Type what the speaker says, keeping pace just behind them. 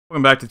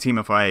Welcome back to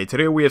Team FIA.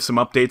 Today we have some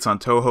updates on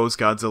Toho's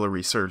Godzilla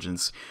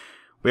Resurgence.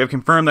 We have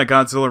confirmed that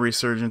Godzilla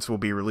Resurgence will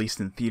be released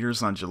in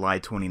theaters on July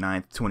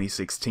 29th,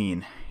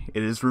 2016.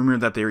 It is rumored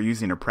that they are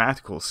using a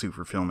practical suit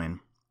for filming.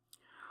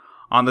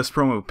 On this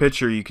promo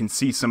picture, you can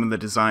see some of the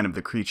design of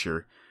the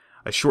creature.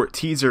 A short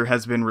teaser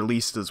has been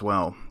released as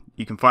well.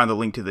 You can find the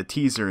link to the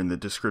teaser in the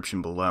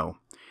description below.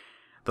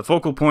 The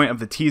focal point of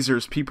the teaser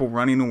is people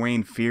running away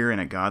in fear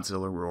and a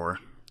Godzilla roar.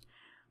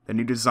 The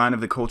new design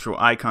of the cultural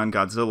icon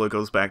Godzilla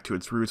goes back to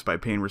its roots by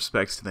paying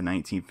respects to the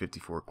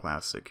 1954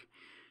 classic.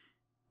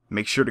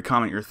 Make sure to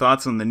comment your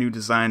thoughts on the new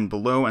design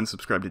below and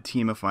subscribe to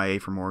Team FIA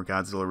for more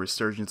Godzilla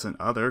Resurgence and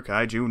other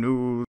kaiju news.